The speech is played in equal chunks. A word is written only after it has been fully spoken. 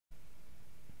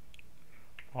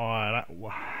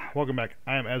Welcome back.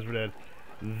 I am Ezra.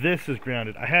 This is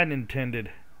Grounded. I hadn't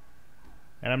intended,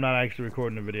 and I'm not actually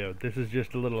recording a video. This is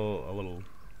just a little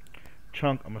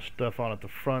chunk I'm gonna stuff on at the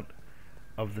front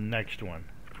of the next one.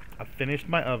 I finished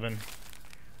my oven,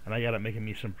 and I got it making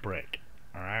me some brick.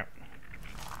 All right,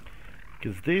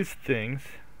 because these things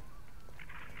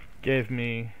gave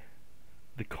me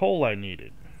the coal I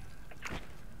needed.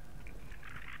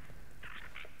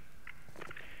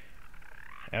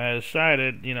 And I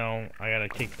decided, you know, I gotta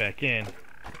kick back in.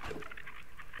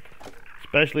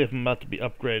 Especially if I'm about to be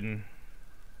upgrading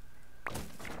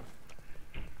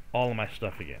all of my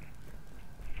stuff again.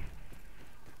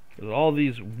 Because all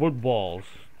these wood walls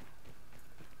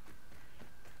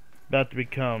about to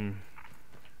become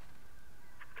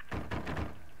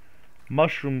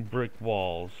mushroom brick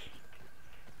walls.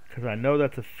 Because I know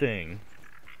that's a thing.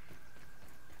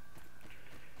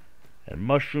 And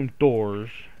mushroom doors.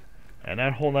 And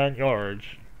that whole 9 yards.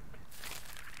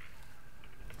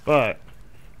 But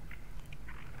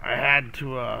I had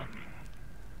to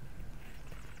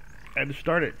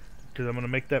start it because I'm gonna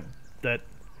make that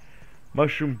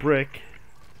mushroom brick.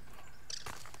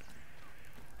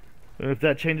 And if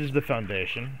that changes the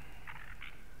foundation,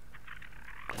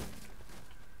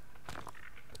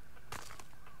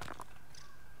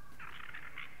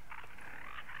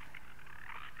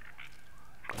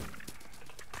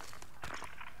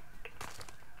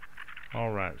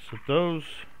 alright, so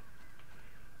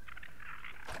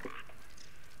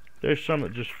there's some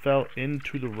that just fell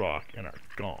into the rock and are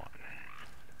gone.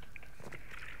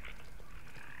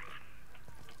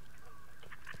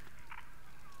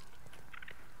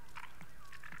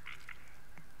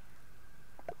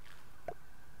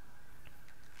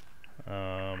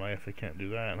 I guess I can't do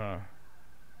that, huh?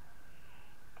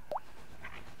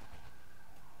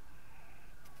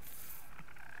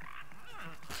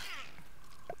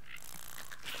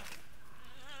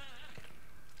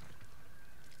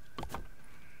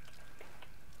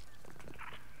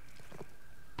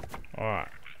 Alright.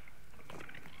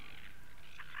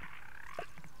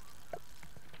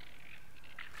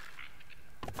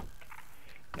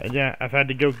 And yeah, I've had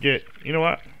to go get, you know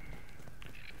what?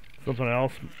 Something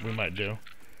else we might do.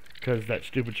 Because that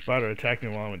stupid spider attacked me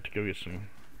while I went to go get some.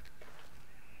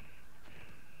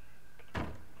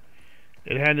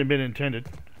 It hadn't been intended.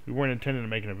 We weren't intending to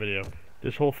making a video.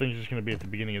 This whole thing's just going to be at the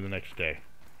beginning of the next day.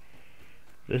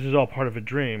 This is all part of a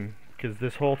dream. Because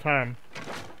this whole time,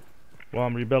 while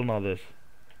I'm rebuilding all this,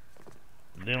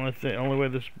 the only way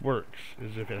this works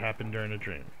is if it happened during a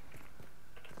dream.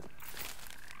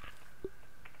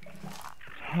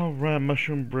 Alright,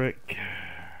 mushroom brick.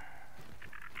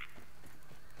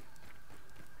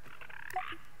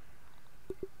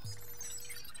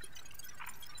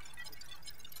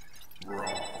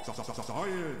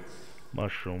 Science.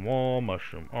 Mushroom wall,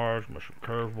 mushroom arch, mushroom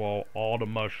curve wall, all the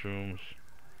mushrooms.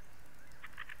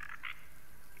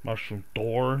 Mushroom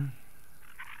door.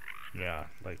 Yeah,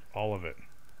 like all of it.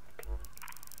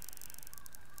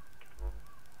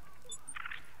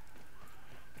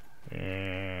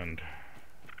 And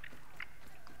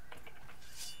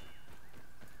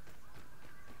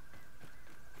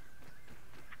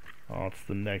oh, it's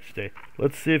the next day.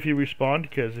 Let's see if he respawned,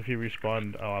 because if he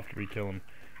respawned, I'll have to re-kill him.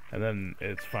 And then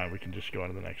it's fine, we can just go on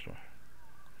to the next one.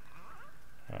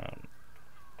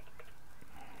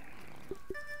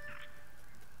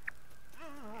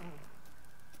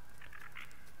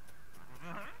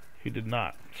 He did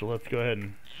not, so let's go ahead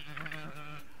and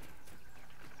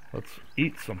let's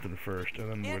eat something first,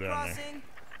 and then we're down there.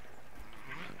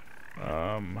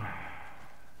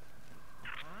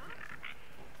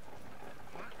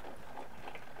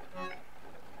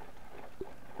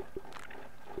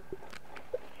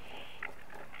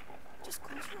 Just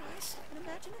close your eyes and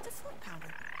imagine it's a foot pounder.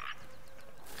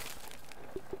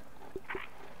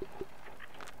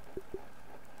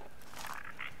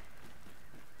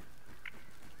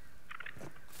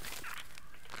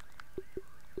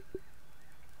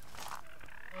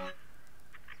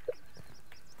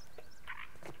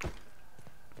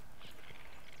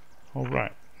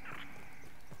 Alright.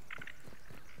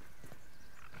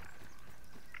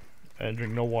 And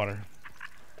drink no water.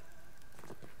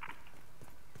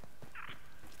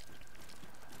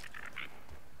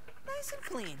 Nice and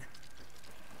clean.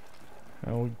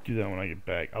 I'll do that when I get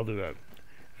back. I'll do that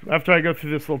after I go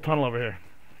through this little tunnel over here.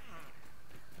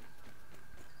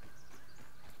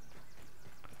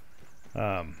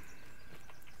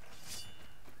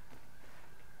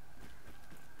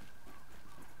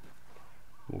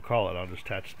 We'll call it. I'll just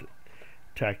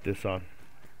tack this on.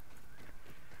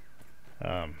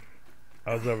 I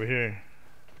was over here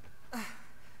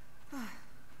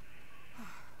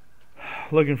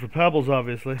looking for pebbles,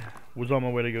 obviously. Was on my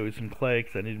way to go get some clay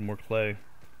because I needed more clay.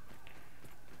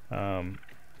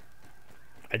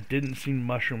 I didn't see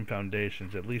mushroom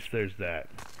foundations. At least there's that.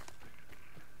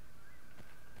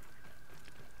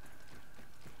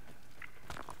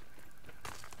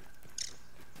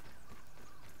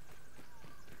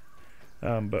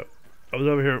 But I was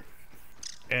over here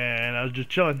and I was just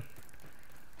chilling,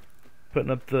 putting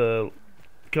up the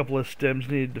couple of stems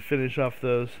needed to finish off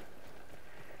those.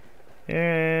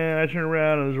 And I turn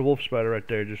around and there's a wolf spider right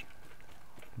there just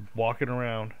walking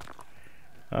around.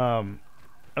 And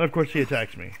of course he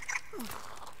attacks me.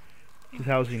 Because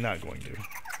how is he not going to,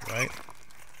 right?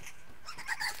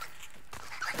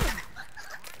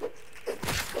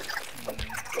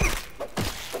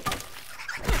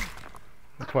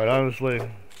 Quite honestly,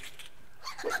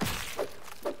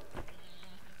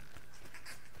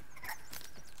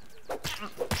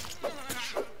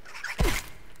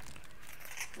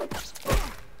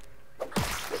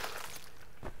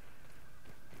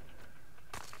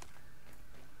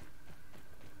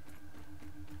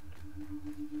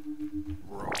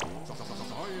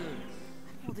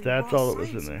 that's all that was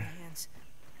in there.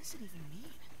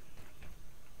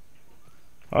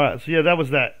 Alright, so yeah, that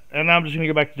was that. And now I'm just going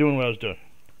to go back to doing what I was doing.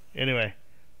 Anyway,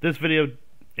 this video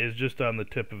is just on the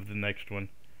tip of the next one.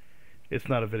 It's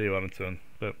not a video on its own,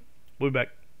 but we'll be back.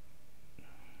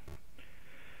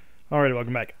 Alright,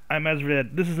 welcome back. I'm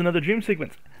Azraed. This is another dream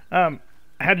sequence. I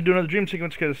had to do another dream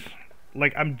sequence because,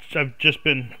 like, I've just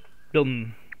been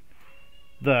building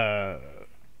the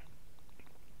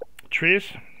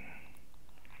trees.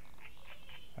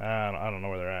 I don't know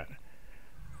where they're at.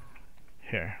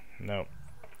 Here, no,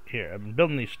 here. I've been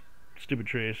building these stupid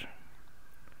trees.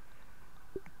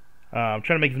 I'm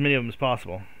trying to make as many of them as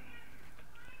possible.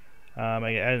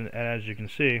 And as you can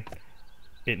see,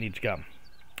 it needs gum.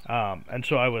 And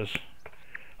so I was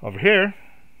over here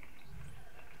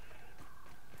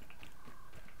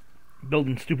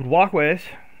building stupid walkways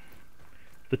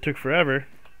that took forever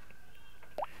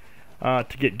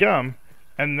to get gum.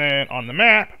 And then on the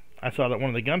map, I saw that one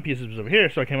of the gum pieces was over here,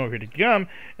 so I came over here to get gum,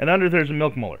 and under there's a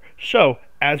milk molar. So,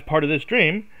 as part of this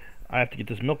dream, I have to get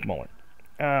this milk molar.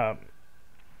 I'm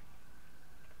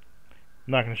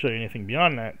not going to show you anything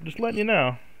beyond that, just letting you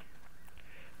know.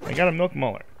 I got a milk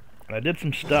molar, and I did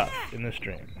some stuff in this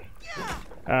dream.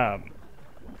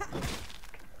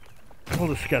 We'll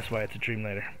discuss why it's a dream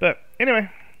later. But, anyway,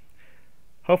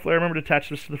 hopefully I remember to attach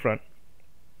this to the front.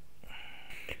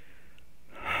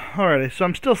 Alrighty, so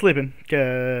I'm still sleeping,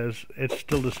 because it's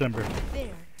still December. There,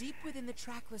 deep within the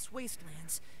trackless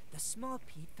wastelands, the small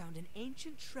Pete found an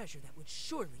ancient treasure that would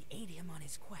surely aid him on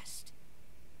his quest.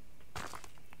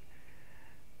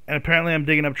 And apparently I'm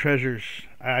digging up treasures.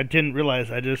 I didn't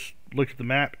realize, I just looked at the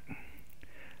map.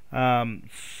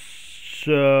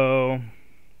 So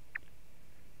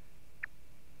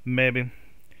maybe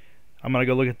I'm gonna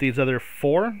go look at these other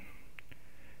 4,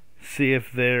 see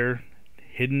if they're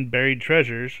hidden buried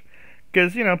treasures,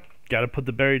 because, you know, gotta put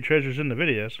the buried treasures in the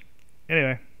videos.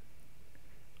 Anyway,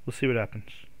 we'll see what happens.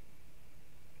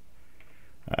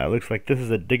 Looks like this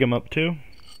is a dig 'em up too.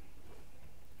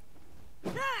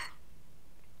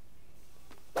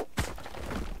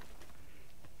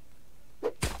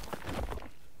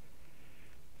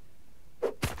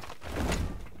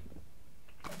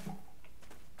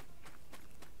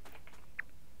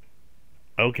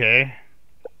 Okay.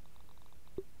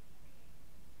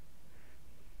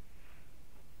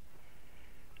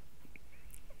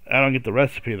 I don't get the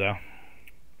recipe though.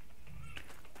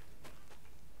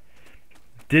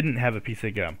 Didn't have a piece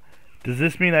of gum. Does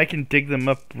this mean I can dig them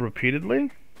up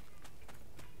repeatedly?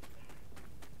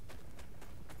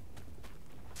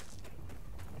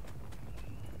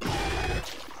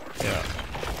 Yeah.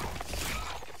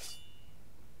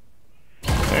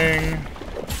 Dang.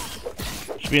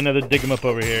 Should be another dig 'em up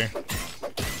over here.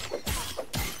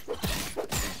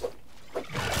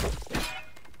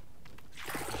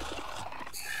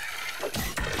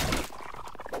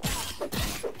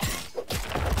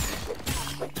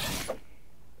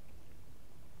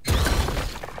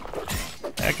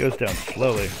 That goes down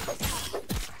slowly.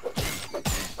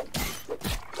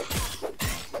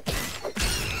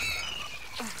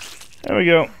 There we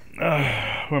go.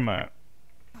 Where am I at?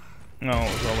 No,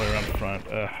 it was all the way around the front.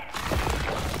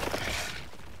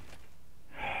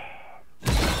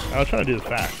 I was trying to do this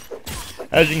fast.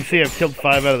 As you can see, I've killed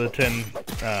 5 out of the 10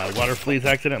 water fleas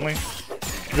accidentally.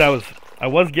 Because I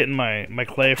was getting my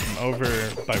clay from over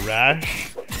by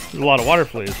Rash. There's a lot of water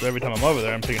fleas, so every time I'm over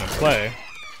there, I'm picking up clay.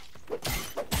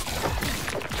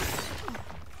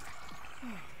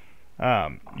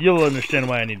 You'll understand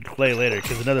why I need clay later,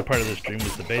 because another part of this dream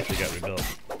was the base that got rebuilt.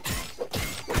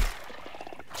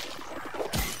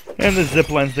 And the zip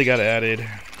lines they got added.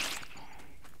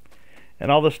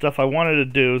 And all the stuff I wanted to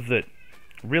do that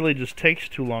really just takes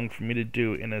too long for me to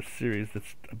do in a series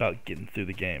that's about getting through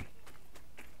the game.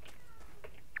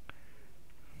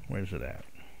 Where's it at?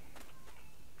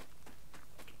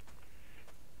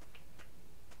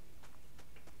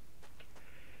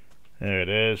 There it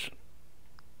is.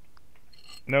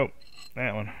 Nope,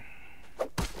 that one.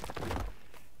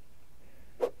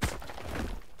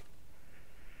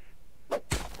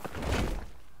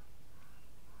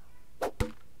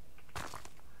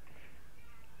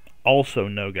 Also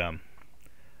no gum.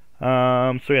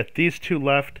 So we got these two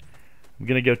left. I'm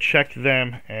gonna go check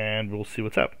them and we'll see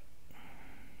what's up.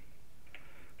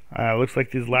 Looks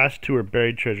like these last two are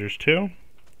buried treasures too.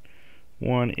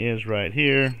 One is right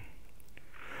here.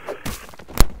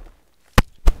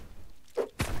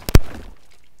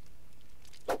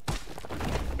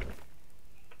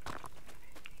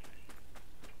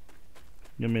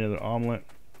 Give me another omelet.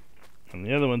 And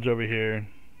the other one's over here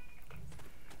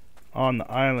on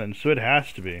the island, so it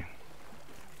has to be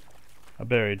a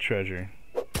buried treasure.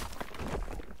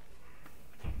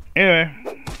 Anyway,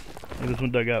 get this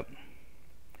one dug up.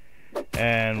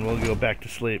 And we'll go back to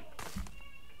sleep.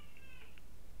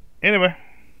 Anyway,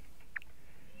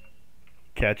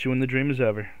 catch you when the dream is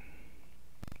over.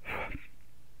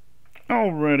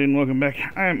 Alrighty, and welcome back.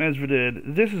 I am Ezra.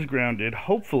 This is Grounded.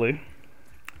 Hopefully,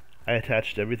 I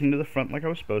attached everything to the front like I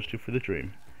was supposed to for the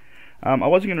dream. I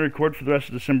wasn't going to record for the rest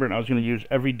of December, and I was going to use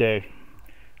every day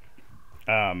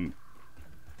to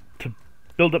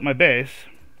build up my base.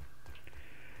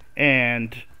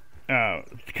 And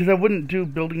because I wouldn't do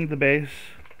building the base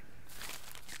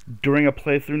during a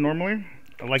playthrough normally,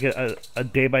 like a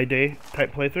day-by-day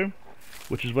type playthrough,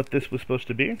 which is what this was supposed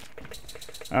to be,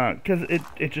 because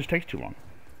it just takes too long.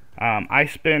 I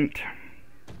spent,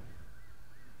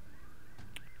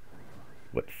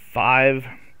 what, 5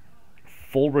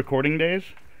 full recording days,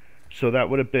 so that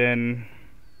would have been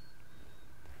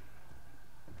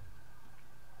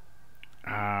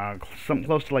something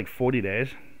close to like 40 days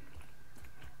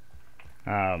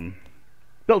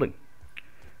building.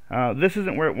 This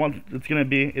isn't where it's going to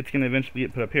be. It's going to eventually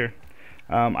get put up here.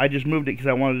 I just moved it because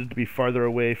I wanted it to be farther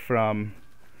away from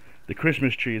the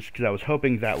Christmas trees, because I was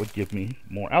hoping that would give me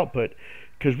more output,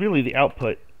 because really the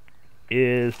output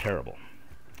is terrible.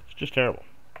 It's just terrible.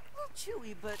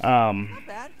 Chewy, but not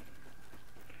bad.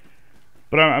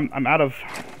 But I'm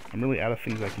really out of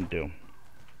things I can do.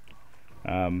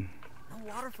 No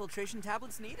water filtration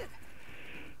tablets needed.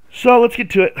 So let's get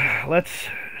to it. Let's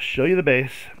show you the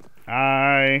base.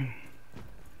 I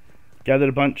gathered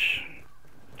a bunch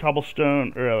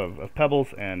cobblestone of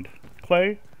pebbles and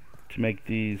clay to make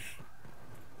these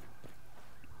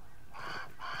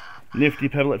nifty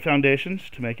pebblet foundations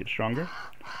to make it stronger.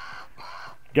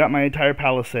 Got my entire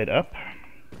palisade up.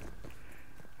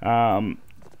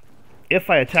 If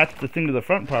I attached the thing to the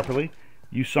front properly,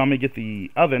 you saw me get the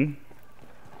oven,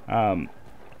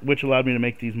 which allowed me to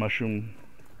make these mushroom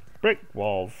brick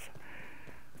walls.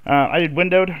 I did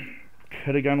windowed.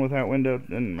 Could have gone without windowed.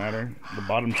 Didn't matter. The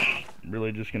bottom's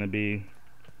really just going to be...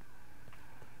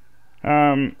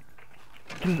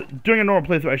 because during a normal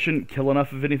playthrough, I shouldn't kill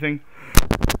enough of anything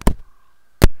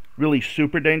really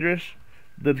super dangerous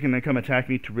that's going to come attack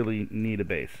me to really need a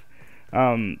base.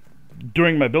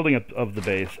 During my building of the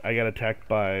base, I got attacked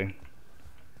by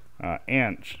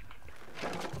ants,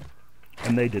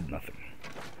 and they did nothing.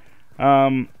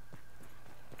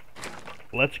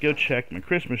 Let's go check my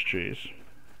Christmas trees.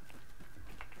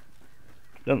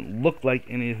 Doesn't look like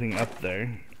anything up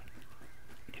there,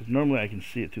 because normally I can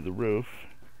see it through the roof.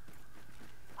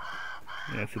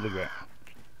 Yeah, see, look at that.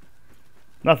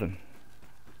 Nothing.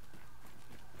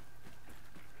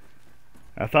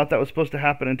 I thought that was supposed to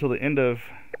happen until the end of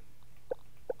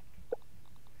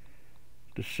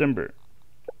December.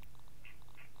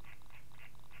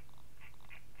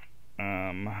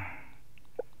 Another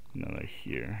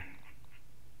here.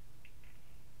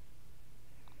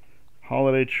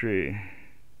 Holiday tree.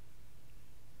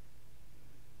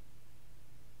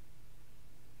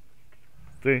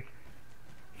 See?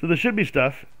 So there should be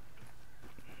stuff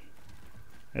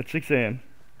at 6 a.m.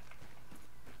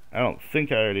 I don't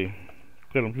think I already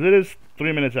cleared them, because it is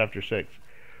 3 minutes after 6.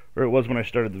 Or it was when I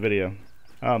started the video.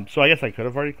 So I guess I could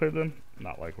have already cleared them.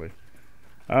 Not likely.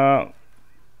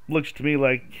 Looks to me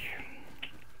like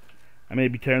I may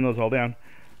be tearing those all down.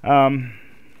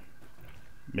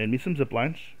 Made me some zip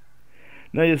lines.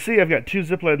 Now you see I've got 2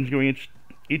 zip lines going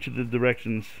each of the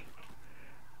directions.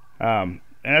 And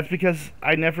that's because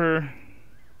I never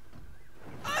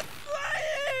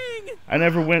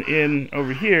went in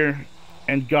over here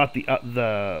and got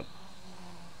the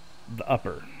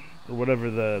upper. or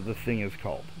whatever the thing is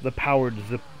called. The powered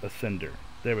zip ascender.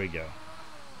 There we go.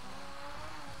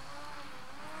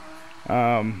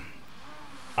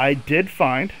 I did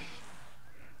find,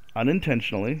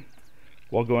 unintentionally,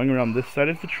 while going around this side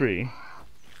of the tree,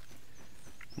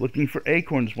 looking for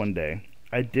acorns one day,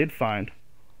 I did find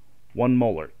one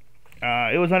molar.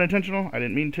 It was unintentional. I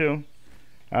didn't mean to.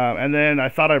 And then I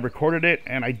thought I recorded it,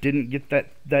 and I didn't get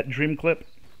that dream clip.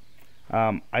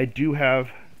 I do have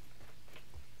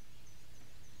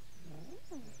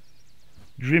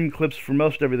dream clips for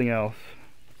most everything else.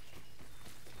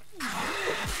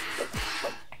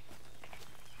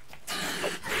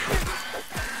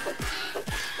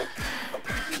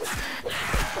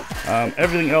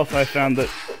 Everything else I found that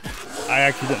I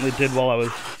accidentally did while I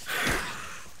was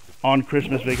on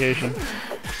Christmas vacation.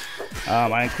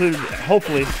 I included,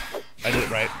 hopefully, I did it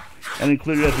right, and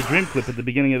included as a dream clip at the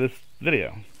beginning of this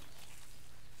video.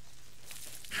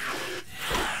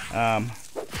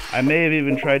 I may have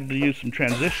even tried to use some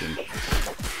transitions.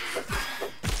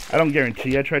 I don't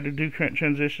guarantee I tried to do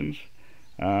transitions.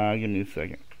 Give me a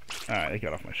second. Alright, it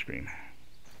got off my screen.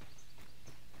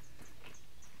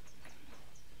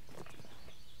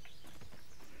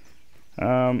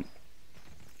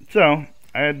 So,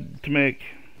 I had to make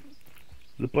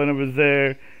zip line over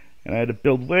there, and I had to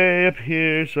build way up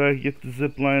here so I could get the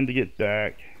zip line to get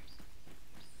back.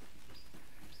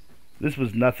 This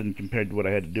was nothing compared to what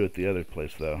I had to do at the other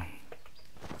place, though.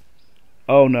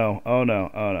 Oh no, oh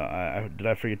no, oh no. Did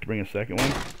I forget to bring a second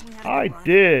one? I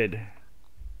did!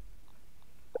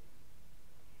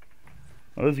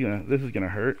 Oh, this is gonna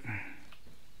hurt.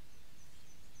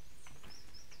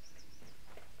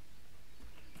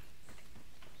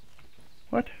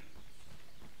 What?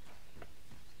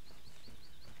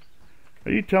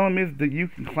 Are you telling me that you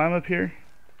can climb up here?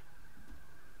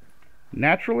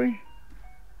 Naturally?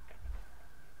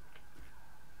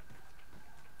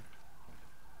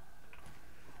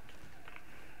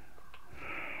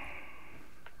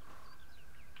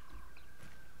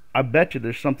 I bet you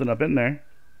there's something up in there.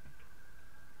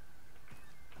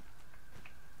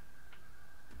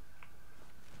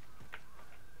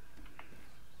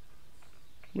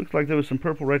 Looks like there was some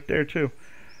purple right there too.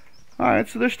 Alright,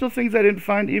 so there's still things I didn't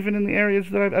find even in the areas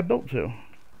that I built to.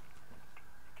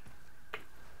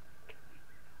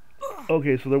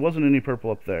 Okay, so there wasn't any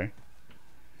purple up there.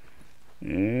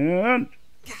 And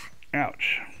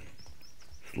ouch.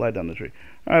 Slide down the tree.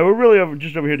 Alright, we're really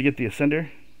just over here to get the ascender.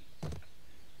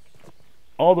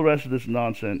 All the rest of this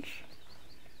nonsense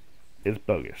is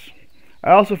bogus.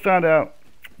 I also found out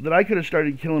that I could have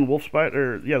started killing wolf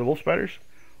spiders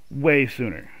way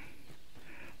sooner.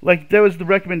 Like, there was the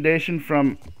recommendation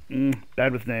from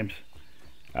bad with names.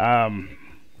 Give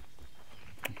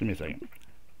me a second.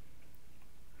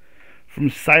 From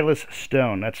Silas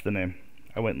Stone, that's the name.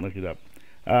 I went and looked it up.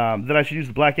 That I should use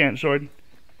the black ant sword,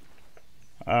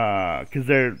 because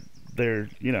they're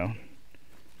you know,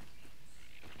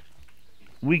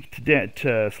 weak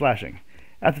to slashing.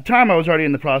 At the time, I was already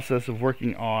in the process of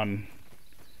working on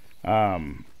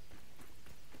the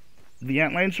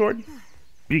antlion sword,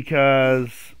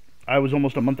 because I was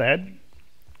almost a month ahead,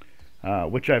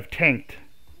 which I've tanked.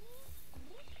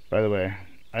 By the way,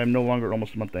 I am no longer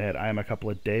almost a month ahead. I am a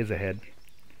couple of days ahead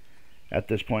at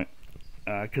this point,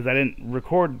 because I didn't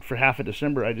record for half of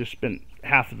December. I just spent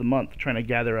half of the month trying to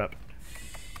gather up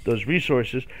those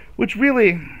resources, which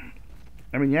really,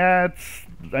 I mean, yeah,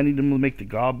 I need to make the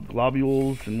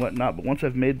globules and whatnot, but once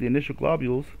I've made the initial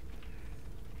globules,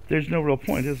 there's no real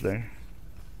point, is there?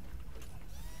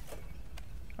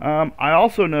 I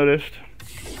also noticed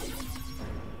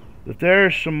that there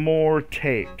are some more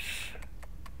tapes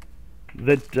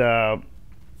that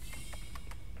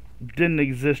didn't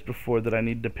exist before that I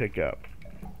need to pick up.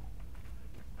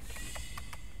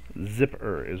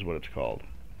 Zipper is what it's called.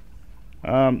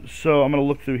 So I'm going to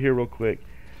look through here real quick.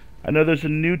 I know there's a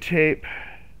new tape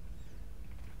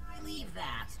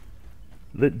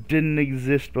that didn't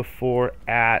exist before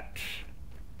at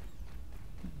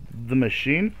the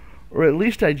machine. Or at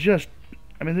least I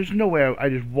mean, there's no way I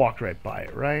just walked right by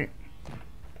it, right?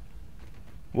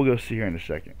 We'll go see here in a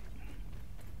second.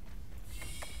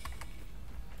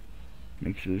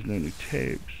 Make sure there's no new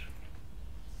tapes.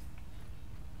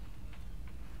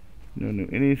 No new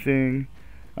anything.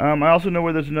 I also know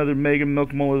where there's another Mega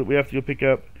Milk Molar that we have to go pick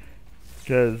up,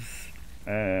 because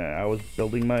I was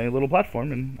building my little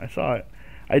platform and I saw it.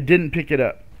 I didn't pick it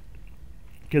up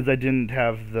because I just didn't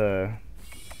have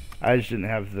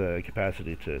the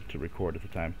capacity to record at the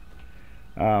time.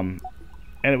 And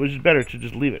it was just better to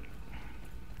just leave it.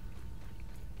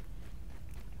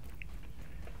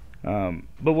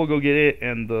 But we'll go get it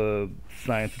and the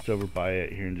science that's over by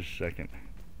it here in just a second.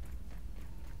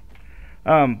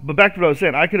 But back to what I was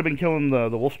saying, I could have been killing the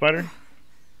wolf spider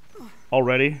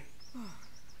already,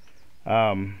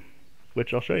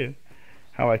 which I'll show you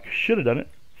how I should have done it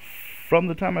from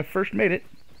the time I first made it.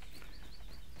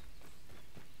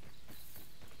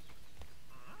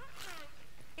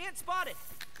 Ant spotted.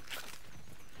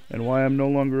 And why I'm no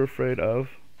longer afraid of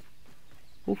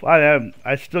wolf.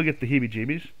 I still get the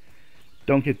heebie-jeebies.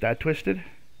 Don't get that twisted.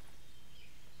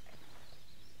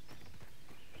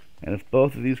 And if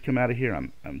both of these come out of here,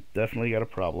 I'm definitely got a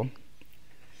problem.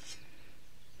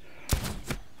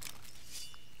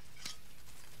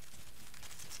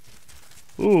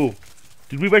 Ooh,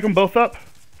 did we wake them both up?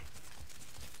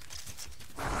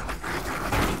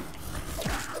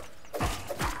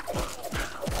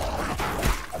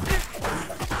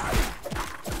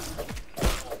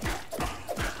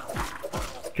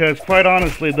 Because quite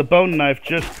honestly, the bone knife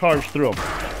just carves through them.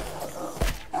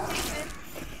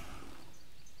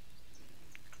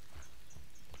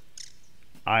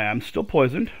 I am still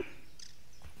poisoned.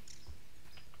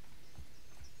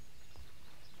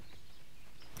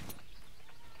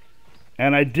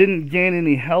 And I didn't gain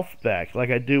any health back like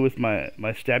I do with my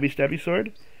stabby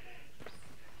sword.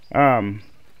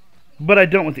 But I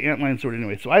don't with the antlion sword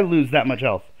anyway, so I lose that much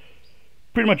health.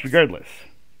 Pretty much regardless.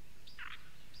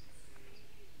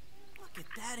 Look at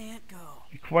that ant go.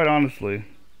 Quite honestly,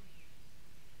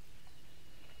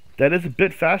 that is a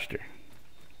bit faster.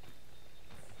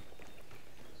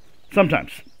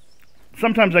 Sometimes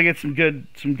I get some good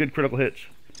critical hits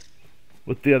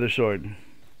with the other sword.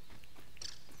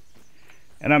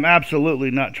 And I'm absolutely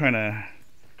not trying to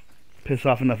piss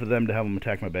off enough of them to have them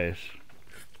attack my base.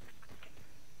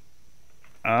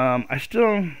 I'm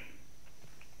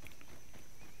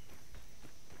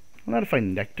not to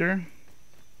find nectar,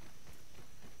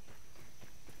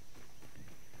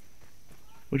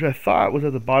 which I thought was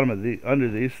at the bottom of under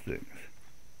these things.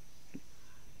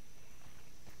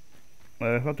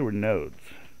 I thought there were nodes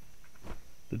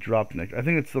that dropped nectar. I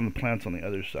think it's on the plants on the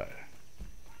other side.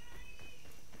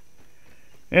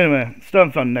 Anyway, still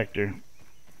haven't found nectar.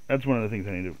 That's one of the things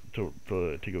I need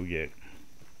to go get.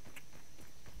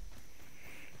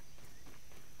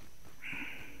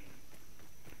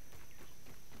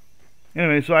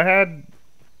 Anyway, so I had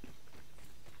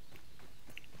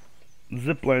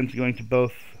zip lines going to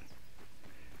both.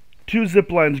 2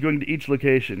 zip lines going to each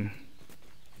location.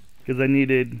 Because I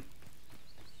needed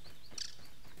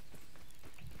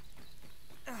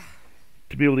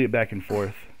to be able to get back and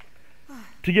forth.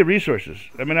 To get resources.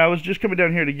 I mean, I was just coming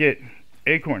down here to get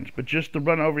acorns, but just to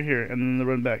run over here and then the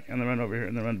run back and the run over here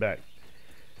and the run back.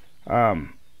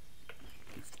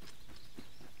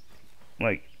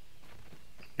 Like,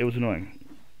 it was annoying.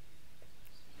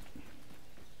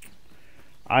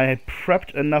 I had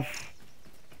prepped enough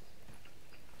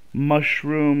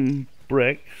mushroom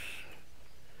bricks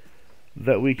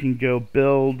that we can go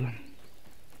build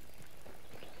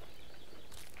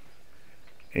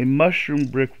a mushroom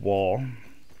brick wall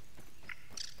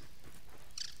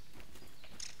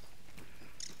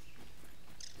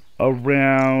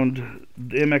around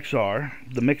the MXR,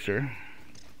 the mixer,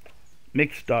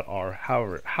 mix.r,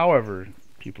 however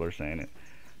people are saying it.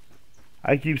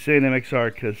 I keep saying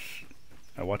MXR because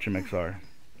I watch MXR.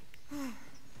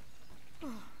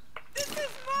 This is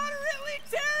moderately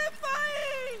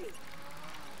terrifying!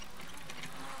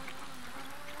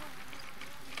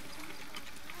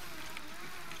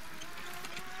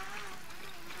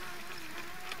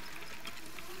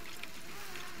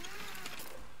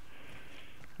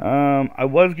 I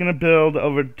was going to build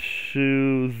over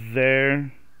to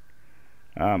there.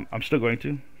 I'm still going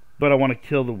to, but I want to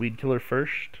kill the weed killer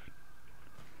first.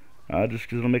 Just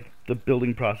because it'll make the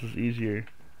building process easier.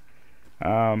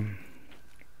 Let's...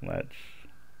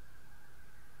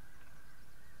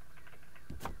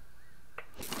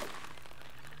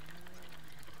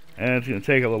 And it's going to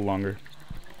take a little longer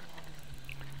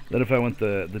than if I went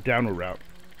the downward route.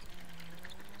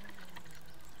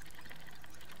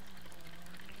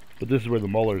 But this is where the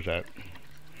molar's at.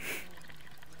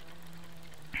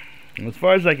 And as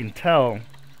far as I can tell,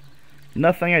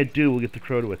 nothing I do will get the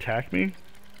crow to attack me.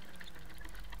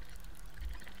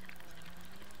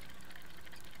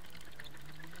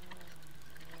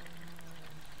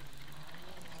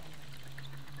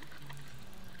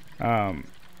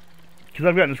 Because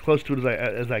I've gotten as close to it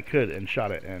as I could and shot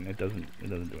it, and it doesn't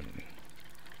do anything.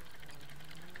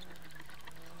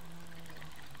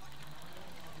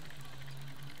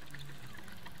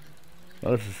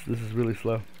 Well, this is really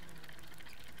slow.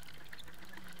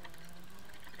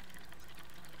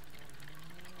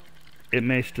 it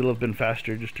may still have been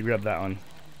faster just to grab that one.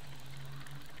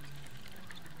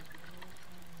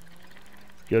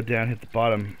 Go down, hit the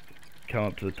bottom, come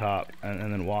up to the top,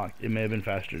 and then walk. It may have been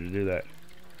faster to do that.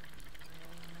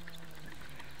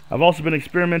 I've also been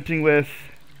experimenting with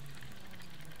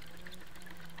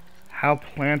how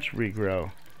plants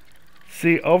regrow.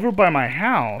 See, over by my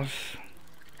house,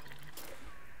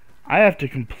 I have to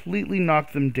completely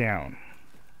knock them down,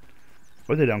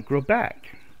 or they don't grow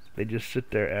back. They just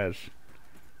sit there as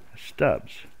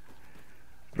stubs.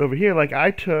 But over here, like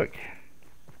I took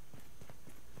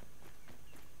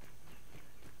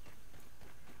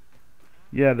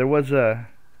there was a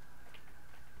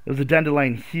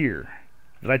dandelion here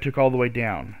that I took all the way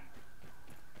down.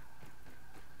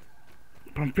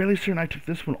 But I'm fairly certain I took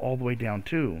this one all the way down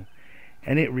too,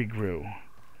 and it regrew.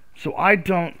 So I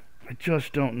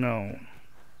just don't know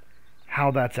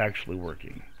how that's actually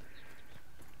working.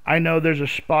 I know there's a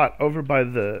spot over by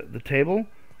the table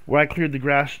where I cleared the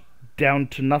grass down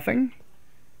to nothing,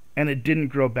 and it didn't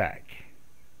grow back.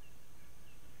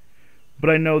 But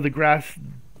I know the grass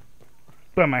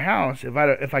by my house,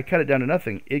 if I cut it down to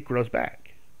nothing, it grows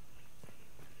back.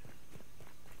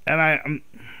 And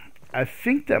I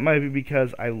think that might be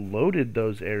because I loaded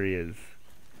those areas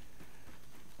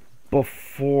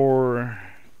before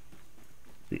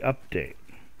the update.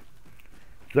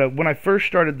 So when I first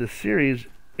started this series,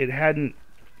 it hadn't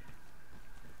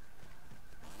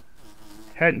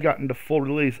gotten to full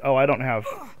release. Oh, I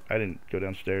didn't go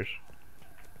downstairs.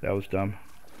 That was dumb.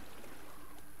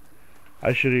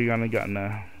 I should have gotten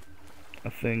a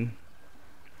thing.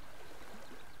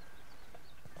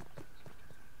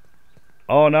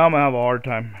 Oh, now I'm gonna have a hard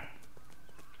time.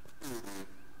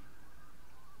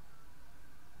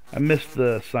 I missed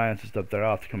the science and stuff there.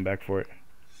 I'll have to come back for it.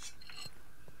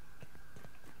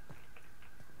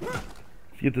 Let's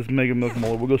get this Mega Milk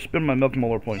Molar. We'll go spin my Milk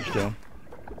Molar points too.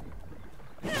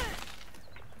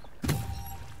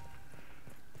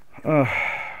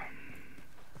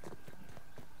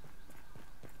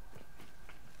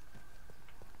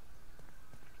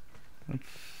 Let's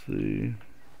see.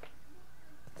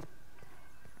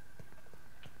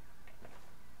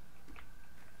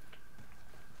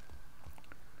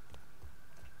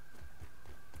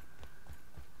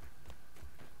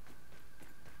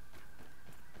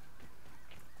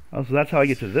 Oh, so that's how I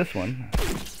get to this one.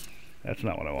 That's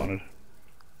not what I wanted.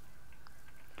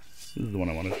 This is the one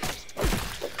I wanted.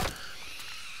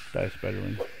 Die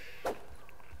Spiderling.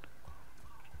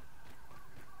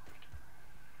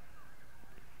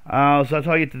 So that's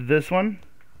how I get to this one.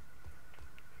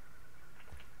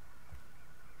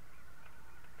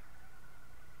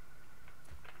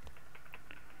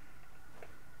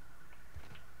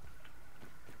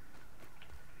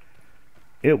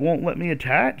 It won't let me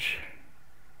attach.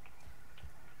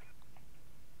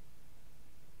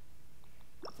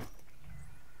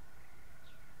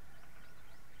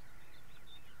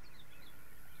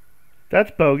 That's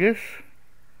bogus.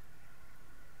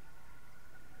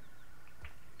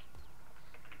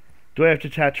 Do I have to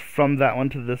attach from that one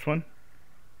to this one?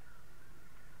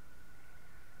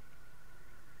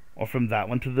 Or from that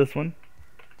one to this one?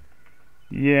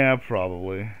 Yeah,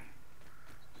 probably.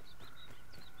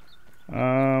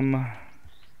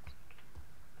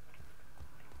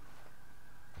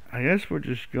 I guess we're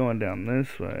just going down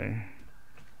this way.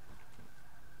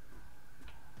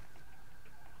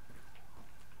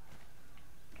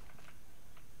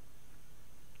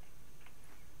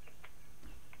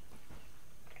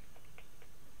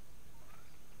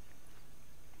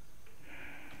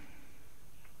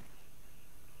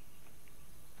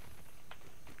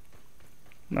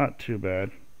 Not too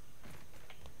bad.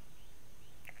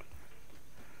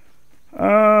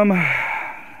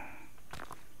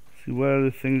 See what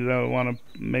other things I want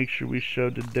to make sure we show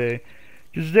today.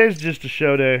 Because today's just a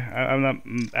show day. I'm not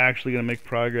actually going to make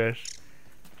progress.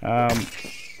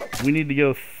 We need to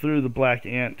go through the Black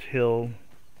Ant Hill.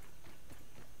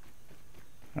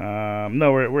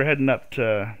 No, we're heading up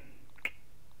to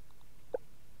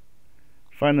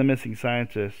find the missing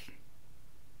scientist.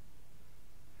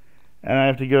 And I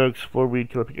have to go explore Weed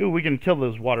Killer. Ooh, we can kill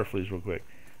those water fleas real quick.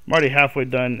 I'm already halfway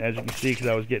done, as you can see, because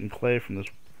I was getting clay from this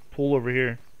pool over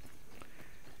here.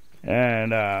 And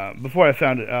before I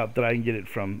found out that I can get it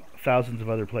from thousands of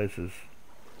other places,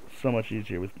 so much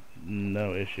easier with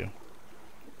no issue.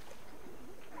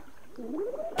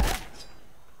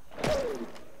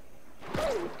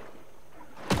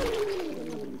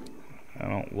 I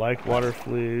don't like water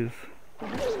fleas.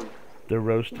 Their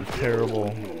roast is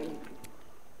terrible.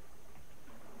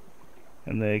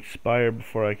 And they expire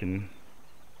before I can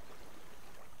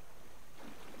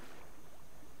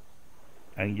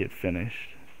get finished.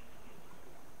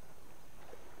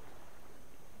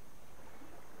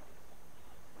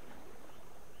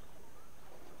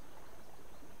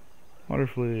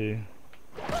 Water flea.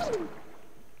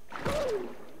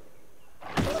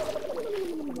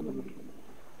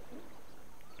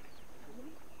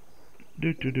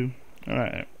 Do.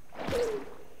 Alright.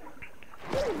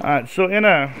 Alright, so in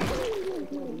a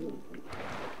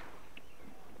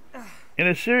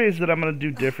series that I'm gonna do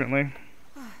differently,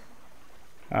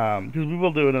 because we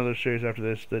will do another series after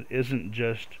this that isn't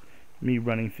just me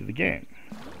running through the game.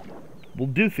 We'll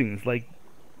do things like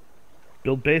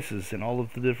build bases in all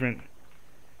of the different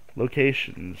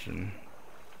locations and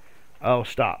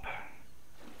stop.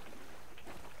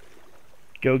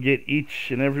 Go get each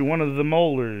and every one of the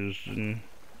molars and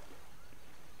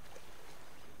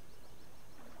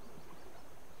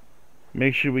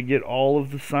make sure we get all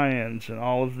of the science and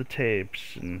all of the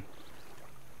tapes and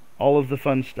all of the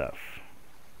fun stuff.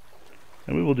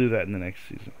 And we will do that in the next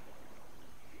season.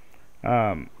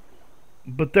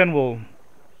 But then we'll,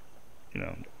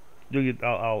 you'll get,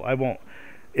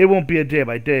 it won't be a day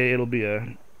by day, it'll be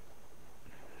a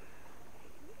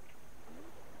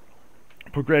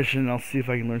progression. I'll see if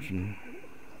I can learn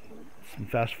some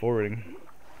fast forwarding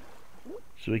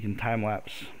so we can time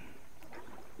lapse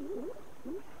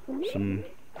some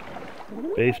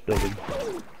base building.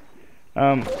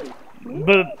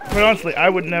 But quite honestly, I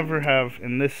would never have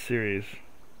in this series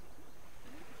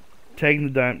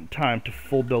taken the time to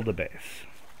full build a base.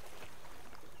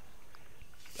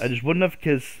 I just wouldn't have,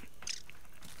 because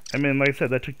I mean, like I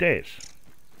said, that took days.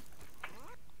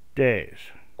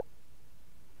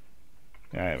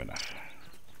 I have enough.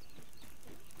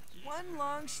 One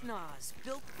long schnoz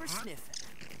built for sniffing.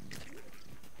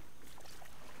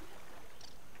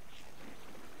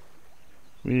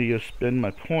 We need to go spend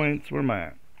my points. Where am I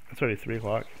at? It's already 3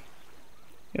 o'clock.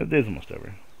 Yeah, the day's almost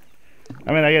over.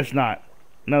 I mean, I guess not.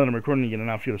 Now that I'm recording again,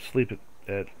 I'll feel to sleep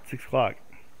at 6 o'clock.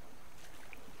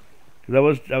 Because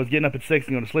I was getting up at 6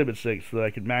 and going to sleep at 6 so that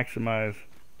I could maximize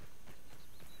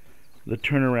the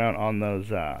turnaround on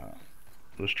those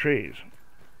trees.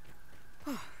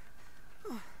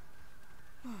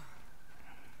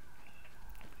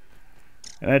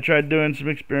 And I tried doing some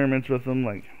experiments with them,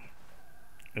 like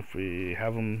if we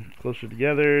have them closer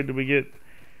together, do we get...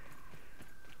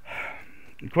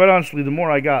 Quite honestly, the more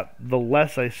I got, the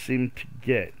less I seemed to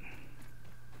get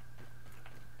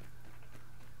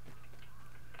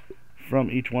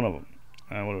from each one of them.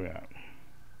 What do we got?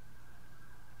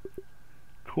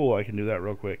 Cool, I can do that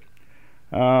real quick.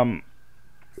 And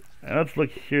let's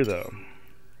look here though.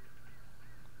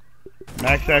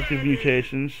 Max active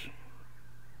mutations.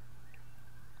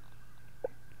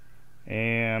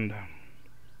 And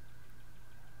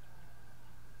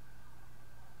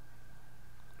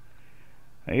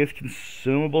I guess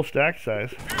consumable stack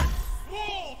size.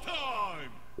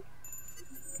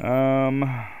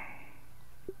 I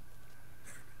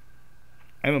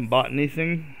haven't bought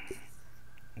anything.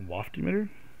 Waft emitter?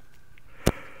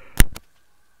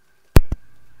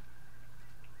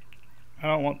 I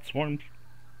don't want swarms.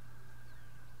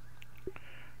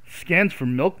 Scans for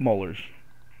milk molars.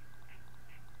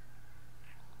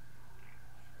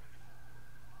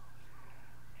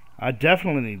 I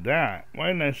definitely need that. Why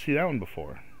didn't I see that one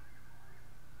before?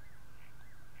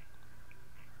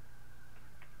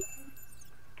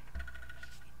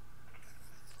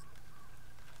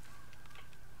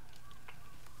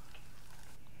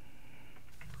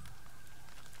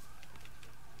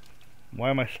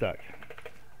 Why am I stuck?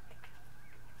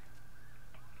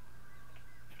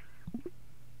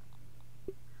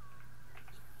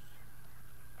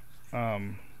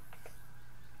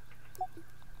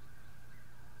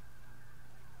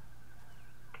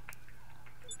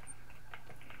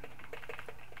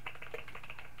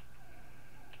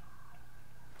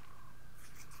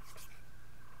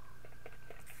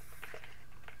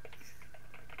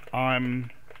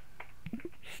 I'm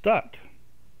stuck.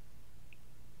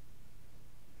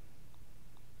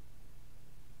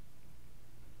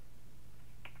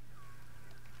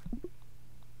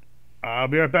 I'll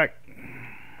be right back.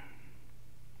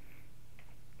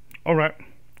 Alright.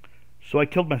 So I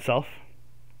killed myself.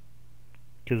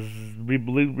 Because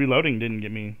reloading didn't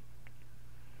get me.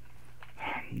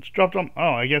 It's dropped on...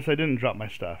 Oh, I guess I didn't drop my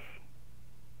stuff.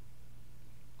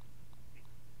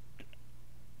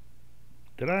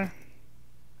 Did I?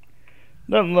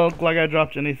 Doesn't look like I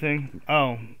dropped anything.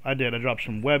 Oh, I did. I dropped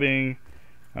some webbing.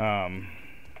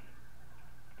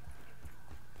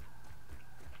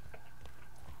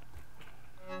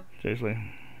 Seriously.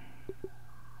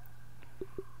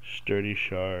 Sturdy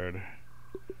shard.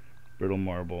 Brittle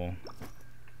marble.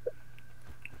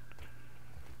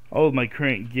 All of my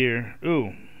current gear.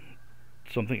 Ooh.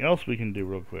 Something else we can do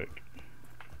real quick.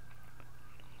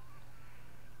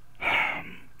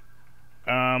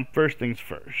 first things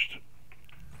first.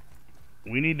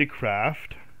 We need to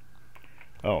craft.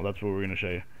 Oh, that's what we're gonna show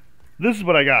you. This is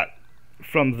what I got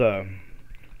from the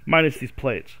minus these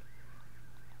plates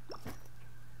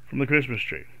from the Christmas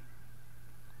tree,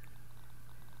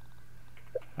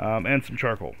 and some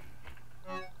charcoal.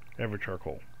 Ever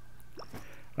charcoal.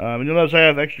 And you'll notice I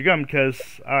have extra gum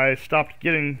because I stopped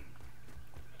getting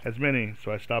as many,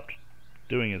 so I stopped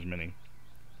doing as many.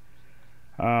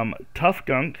 Tough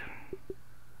gunk.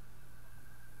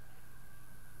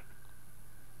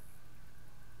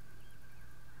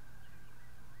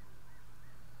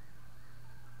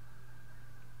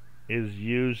 Is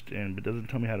used in, but doesn't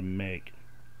tell me how to make.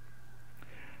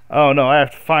 Oh no, I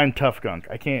have to find tough gunk.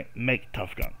 I can't make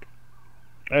tough gunk.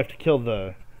 I have to kill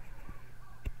the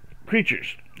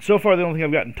creatures. So far, the only thing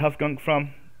I've gotten tough gunk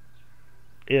from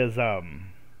is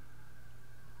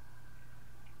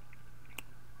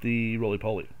the roly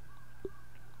poly.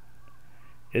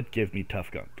 It gave me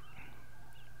tough gunk.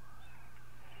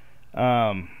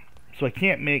 So I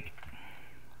can't make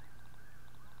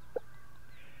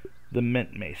the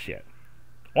mint mace yet.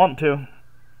 Want to.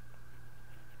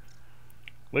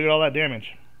 Look at all that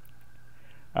damage.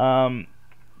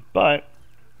 But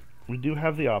we do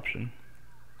have the option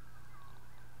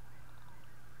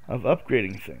of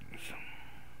upgrading things.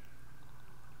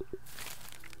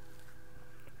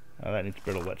 That needs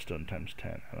brittle whetstone times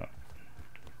 10. I don't know.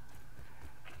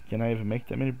 Can I even make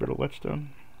that many brittle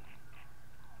whetstone?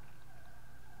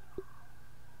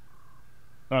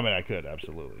 I mean, I could,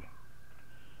 absolutely.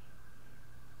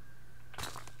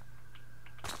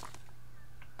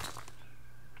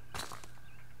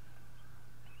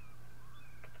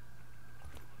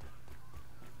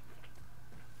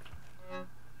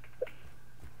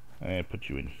 I'm going to put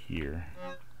you in here.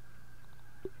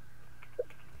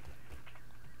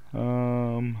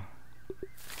 And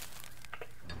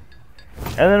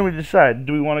then we decide,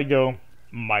 do we want to go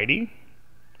mighty?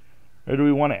 Or do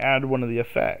we want to add one of the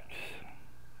effects?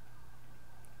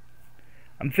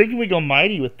 I'm thinking we go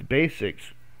mighty with the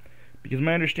basics. Because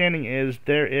my understanding is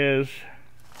there is...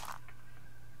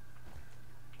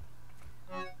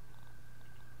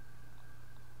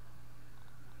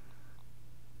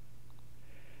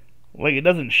 like, it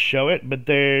doesn't show it, but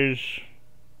there's...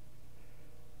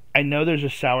 I know there's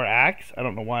a sour axe. I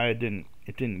don't know why it didn't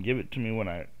give it to me when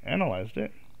I analyzed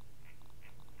it.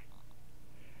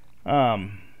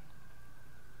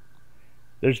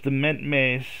 There's the mint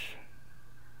mace.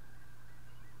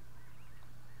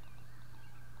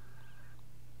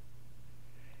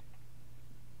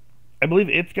 I believe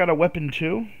it's got a weapon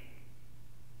too.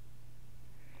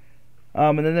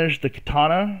 And then there's the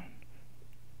katana.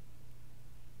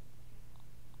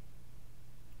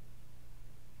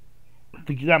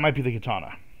 That might be the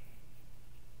katana.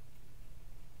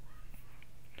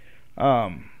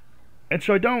 And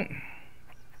so I don't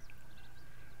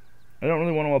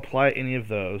really want to apply any of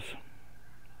those.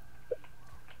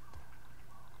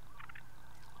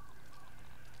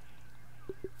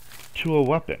 To a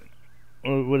weapon.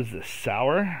 What is this?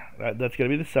 Sour? That's gonna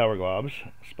be the sour globs.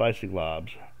 Spicy globs.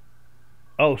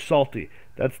 Oh, salty.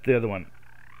 That's the other one.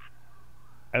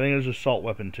 I think there's a salt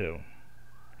weapon too.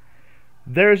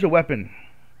 There's a weapon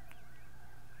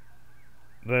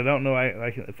that I don't know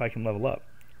if I can level up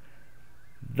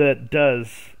that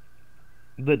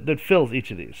fills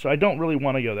each of these. So I don't really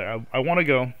want to go there. I want to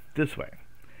go this way,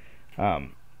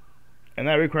 and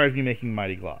that requires me making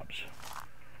mighty globs.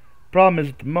 Problem is,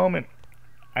 at the moment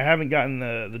I haven't gotten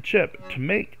the chip to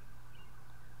make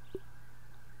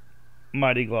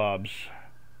mighty globs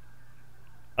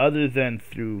other than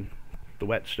through the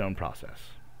whetstone process.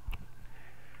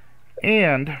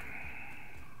 And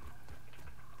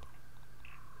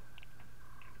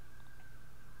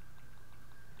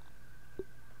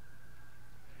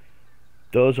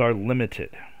those are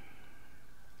limited.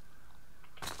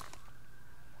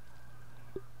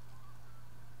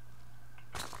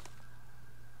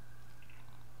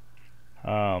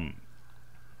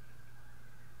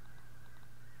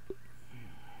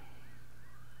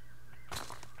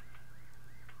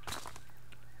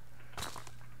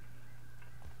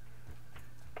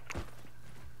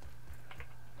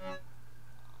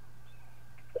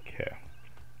 Okay.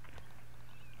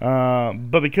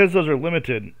 But because those are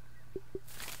limited,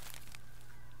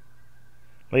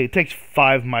 like, it takes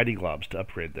 5 mighty globs to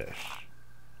upgrade this.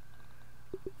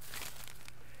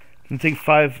 It takes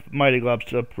 5 mighty globs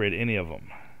to upgrade any of them.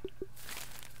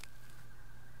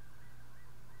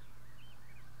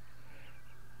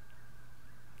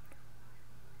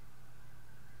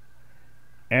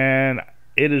 And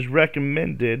it is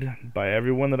recommended by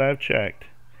everyone that I've checked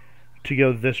to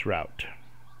go this route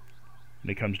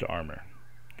when it comes to armor.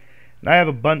 And I have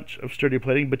a bunch of sturdy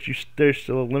plating, but there's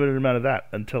still a limited amount of that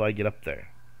until I get up there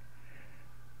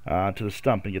to the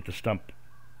stump and get the stump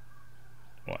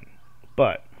one.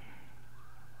 But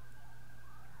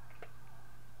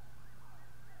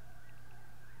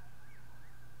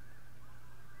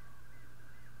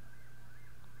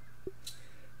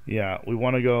yeah, we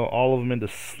want to go all of them into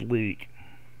sleek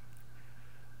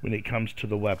when it comes to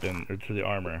the weapon or to the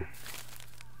armor.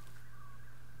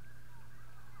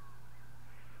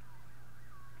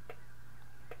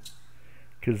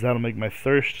 Because that'll make my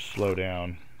thirst slow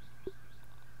down.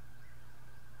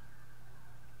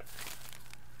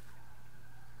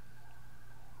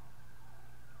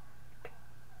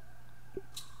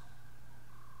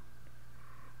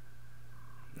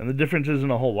 And the difference isn't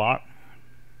a whole lot.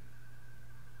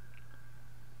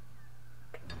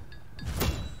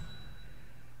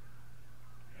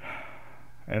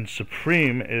 And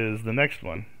Supreme is the next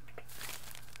one.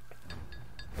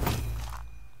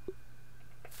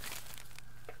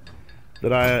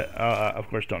 That I, of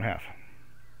course, don't have.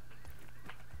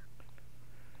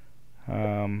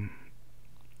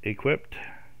 Equipped.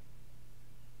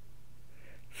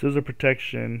 Scissor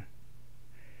protection.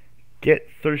 Get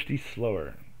thirsty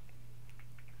slower.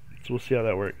 So we'll see how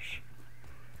that works.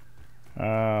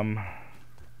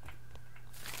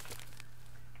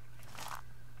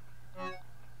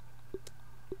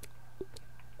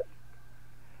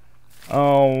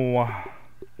 Oh,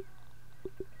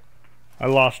 I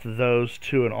lost those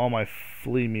two and all my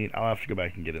flea meat. I'll have to go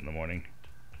back and get it in the morning.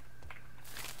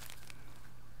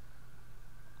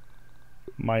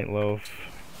 Might loaf.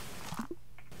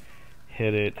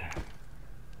 Hit it.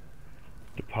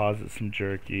 Deposit some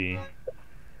jerky.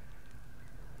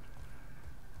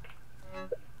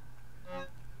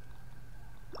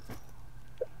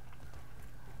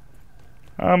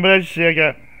 But as you see, I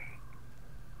got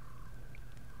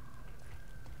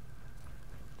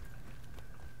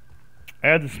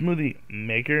add the smoothie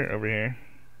maker over here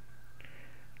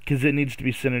because it needs to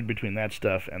be centered between that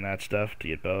stuff and that stuff to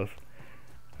get both.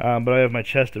 But I have my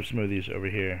chest of smoothies over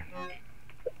here.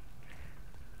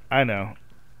 I know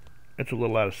it's a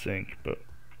little out of sync, but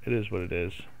it is what it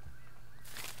is.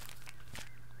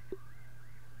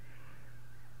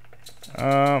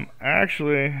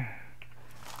 Actually,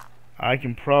 I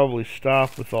can probably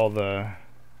stop with all the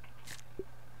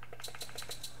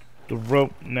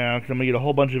rope now because I'm gonna get a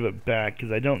whole bunch of it back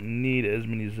because I don't need as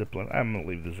many zip lines. I'm gonna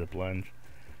leave the zip lines.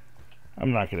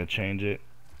 I'm not gonna change it.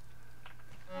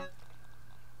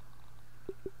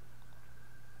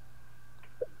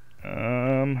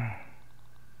 I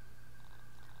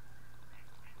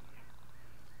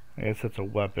guess that's a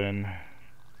weapon.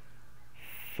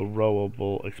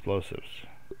 Throwable explosives.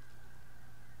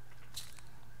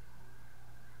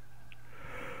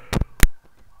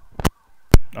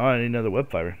 Oh, I need another web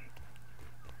fiber.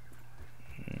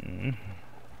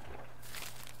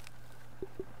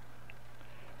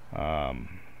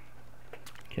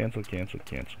 Cancel, cancel,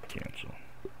 cancel, cancel.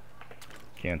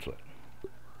 Cancel it.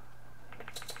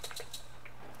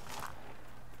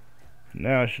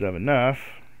 Now I should have enough.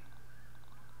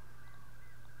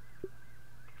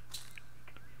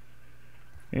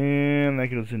 And that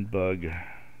goes in bug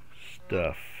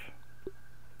stuff.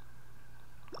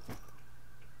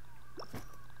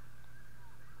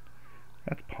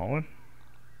 That's pollen.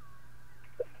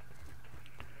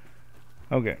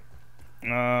 Okay.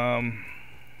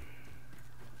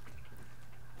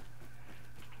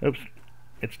 Oops.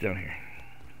 It's down here.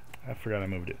 I forgot I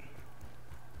moved it.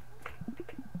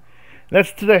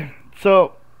 That's today.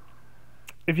 So,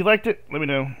 if you liked it, let me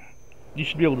know. You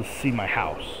should be able to see my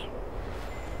house.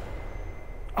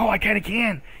 Oh, I kind of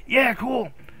can. Yeah,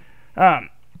 cool.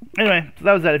 Anyway, so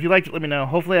that was that. If you liked it, let me know.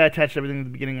 Hopefully I attached everything at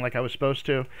the beginning like I was supposed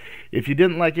to. If you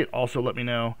didn't like it, also let me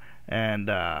know. And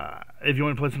if you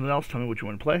want to play something else, tell me what you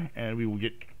want to play, and we will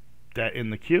get that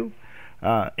in the queue.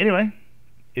 Anyway,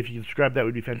 if you subscribe, that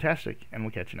would be fantastic, and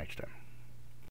we'll catch you next time.